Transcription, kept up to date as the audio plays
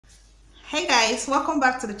Hey guys, welcome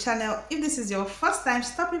back to the channel. If this is your first time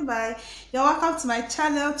stopping by, you're welcome to my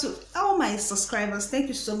channel. To all my subscribers, thank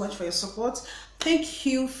you so much for your support. Thank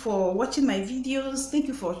you for watching my videos. Thank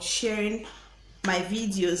you for sharing my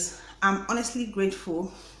videos. I'm honestly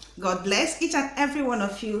grateful. God bless each and every one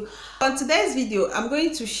of you. On today's video, I'm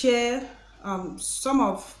going to share some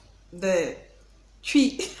of the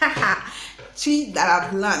tree that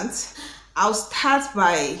I've learned. I'll start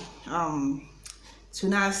by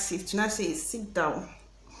Tunasi is sit down.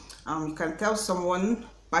 You can tell someone,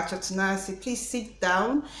 Bacha Tunasi, please sit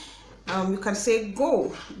down. You can say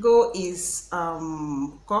go. Go is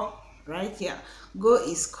ko, right? Yeah. Go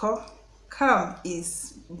is ko. Come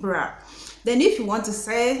is bra. Then if you want to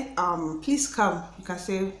say please come, you can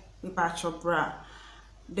say Bacha bra.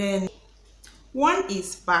 Then one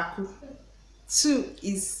is baku, two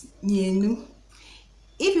is nyenu.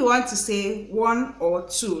 If you want to say one or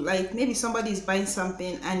two, like maybe somebody is buying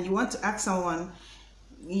something and you want to ask someone,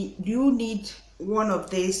 do you need one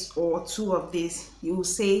of this or two of this? You will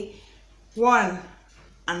say one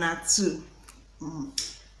and a two.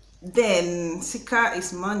 Then sika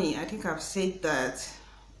is money. I think I've said that.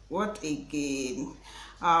 What again?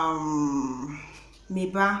 Miba,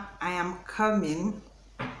 I am coming.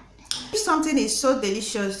 If something is so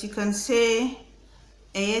delicious, you can say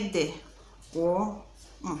ede or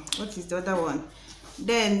what is the other one?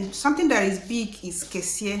 Then something that is big is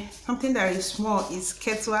kesie, something that is small is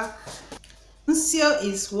ketwa. Nsio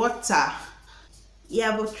is water.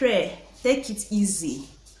 Yabotre, take it easy.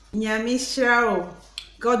 Nyamishirao,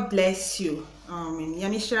 God bless you.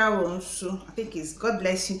 Nyamishirao also, I think it's God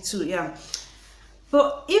bless you too. Yeah.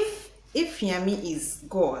 But if Nyami is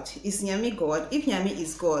God, is Nyami God? If Nyami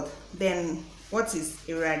is God, then what is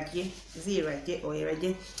Irage? Is it Irage or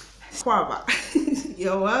Irage? Kwaba.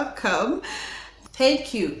 You're welcome.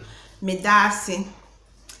 Thank you. Medasi.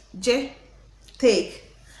 J. Take.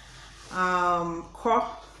 Ko.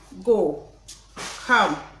 Go.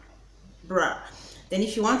 Come. Bra. Then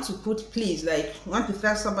if you want to put please, like you want to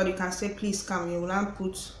tell somebody, you can say please come. You will not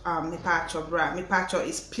put mepacho bra. Mepacho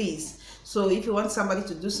is please. So if you want somebody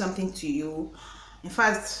to do something to you, in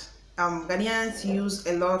fact, Ghanaians use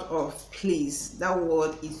a lot of please. That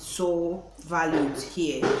word is so valued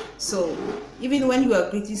here. So even when you are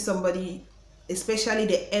greeting somebody, especially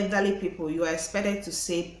the elderly people, you are expected to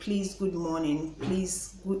say please good morning,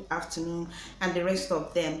 please good afternoon, and the rest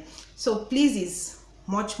of them. So please is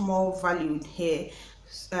much more valued here.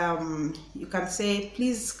 You can say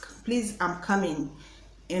please I'm coming.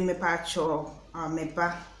 Mepacho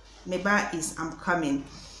meba is I'm coming.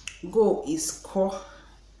 Go is ko.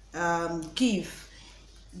 Give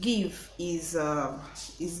is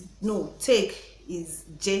no, take is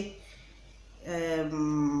J.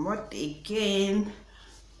 What again?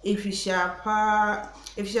 If you shapa,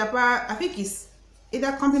 I think it's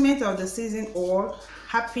either compliment of the season or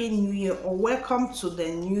happy new year or welcome to the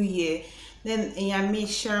new year. Then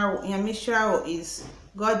Yamishao is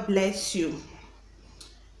God bless you.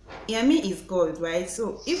 Yami is God, right?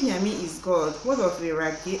 So if Yami is God, what of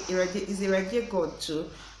Irage? Irage is Irage God too.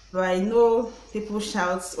 But I know people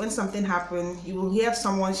shout when something happens. You will hear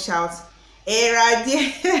someone shout,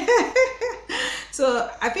 "Irage." So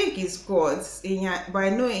I think it's God. But I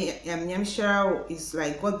know Yamishara is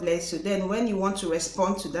like God bless you. Then when you want to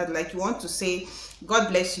respond to that, like you want to say God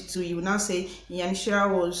bless you too, you will now say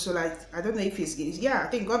Yamishara also. Like I don't know if it's I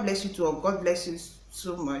think God bless you too or God bless you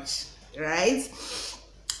so much, right?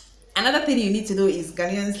 Another thing you need to know is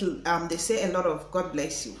Ghanaians, they say a lot of God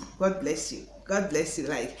bless you, God bless you, God bless you.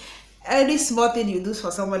 Like any small thing you do for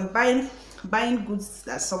someone, buying goods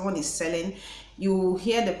that someone is selling, you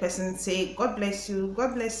hear the person say God bless you,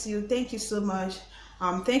 thank you so much.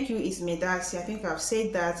 Thank you is medasi. I think I've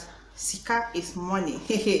said that. Sika is money.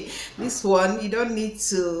 This one you don't need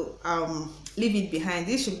to leave it behind.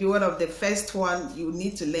 This should be one of the first one you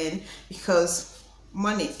need to learn, because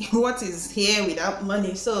money, what is here without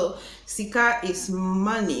money? So sika is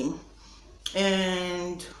money,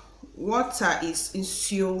 and water is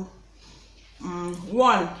nsio.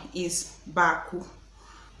 One is baku.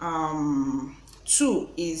 Two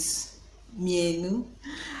is mienu.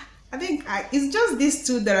 I think it's just these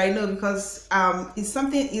two that I know, because it's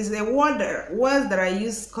something, is the words that I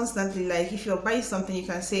use constantly. Like if you're buying something, you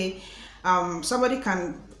can say somebody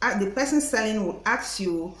can, the person selling will ask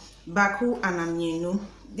you baku and amienu.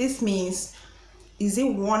 This means, is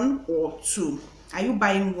it one or two? Are you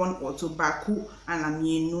buying one or two? Baku and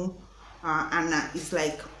amienu, and it's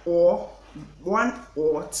like or one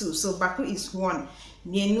or two. So baku is one,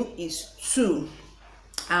 mienu is two,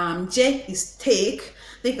 J is take.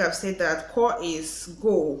 I think I've said that. Ko is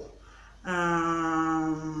go.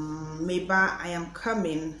 Meba meba, I am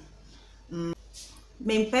coming.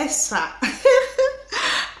 Mempesa.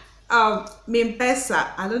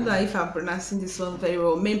 Mempesa. I don't know if I'm pronouncing this one very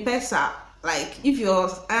well. Mempesa. Like if you're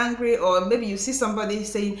angry, or maybe you see somebody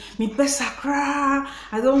saying mempesa kra,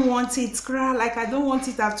 I don't want it kra, like I don't want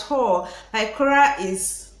it at all. Like kra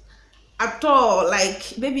is at all.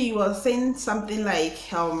 Like maybe you are saying something like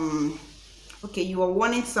okay, you are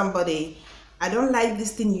warning somebody, I don't like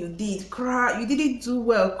this thing you did kra, you didn't do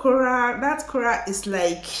well kra. That kra is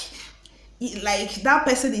like that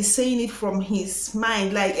person is saying it from his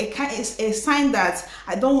mind, like a sign that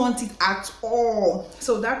I don't want it at all.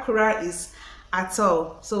 So that kra is at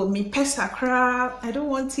all. So me pesa kra, I don't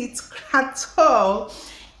want it at all.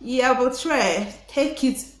 Yeah, but try take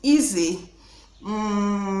it easy.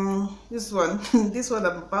 This one this one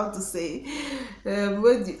I'm about to say,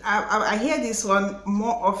 I hear this one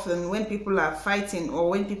more often when people are fighting or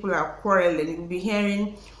when people are quarreling. You'll be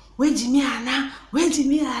hearing where Jimiana, where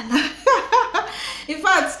Jimiana. In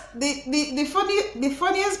fact, the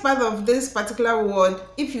funniest part of this particular word,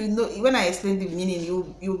 if you know, when I explain the meaning,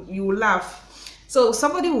 you will laugh. So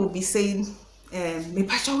somebody will be saying, me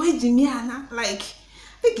pacha where Jimiana, like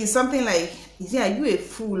I think it's something like, is it, are you a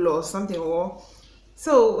fool or something? Or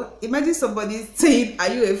so imagine somebody saying,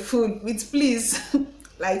 are you a fool, with please,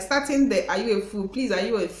 like starting there, are you a fool, please, are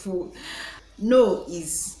you a fool? No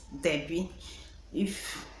is Debbie.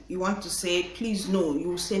 If you want to say please no,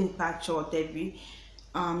 you say Mpacho or Debbie.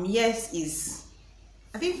 Yes is,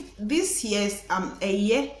 I think this yes a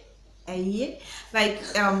year. Like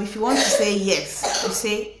if you want to say yes, you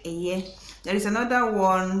say a year. There is another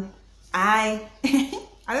one, I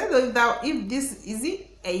I don't know if this is it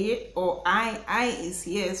a year or I is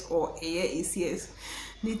yes or a year is yes.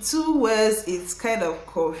 The two words is kind of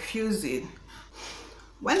confusing.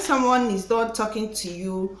 When someone is done talking to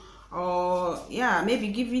you, or yeah, maybe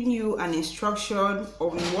giving you an instruction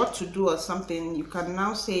on what to do or something, you can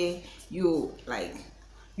now say you, like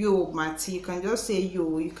yo Mati. You can just say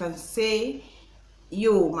yo. You can say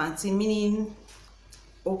yo Mati, meaning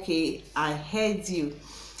okay, I heard you.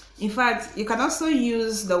 In fact, you can also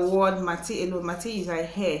use the word Mati alone. Mati is I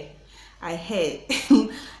heard.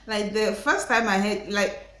 Like the first time I heard,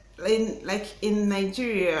 like in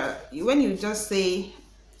Nigeria, when you just say,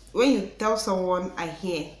 when you tell someone I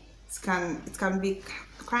hear, it can be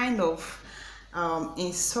kind of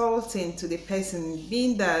insulting to the person,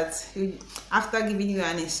 being that after giving you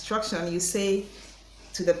an instruction, you say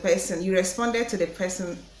to the person, you responded to the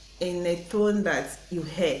person in a tone that you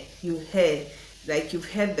heard, like you've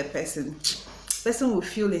heard the person will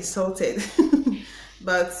feel insulted.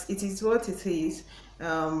 But it is what it is.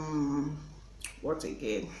 What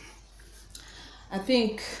again? I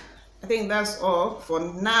think that's all for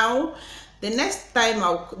now. The next time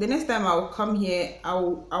I'll come here, I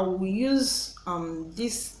will use I'll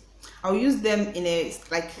use them in a,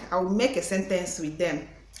 like I'll make a sentence with them.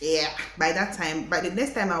 Yeah, by the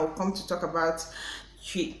next time I will come to talk about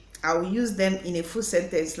tree, I will use them in a full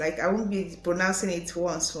sentence. Like I won't be pronouncing it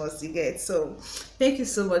once you get. So thank you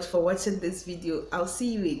so much for watching this video. I'll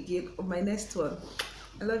see you again on my next one.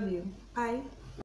 I love you. Bye.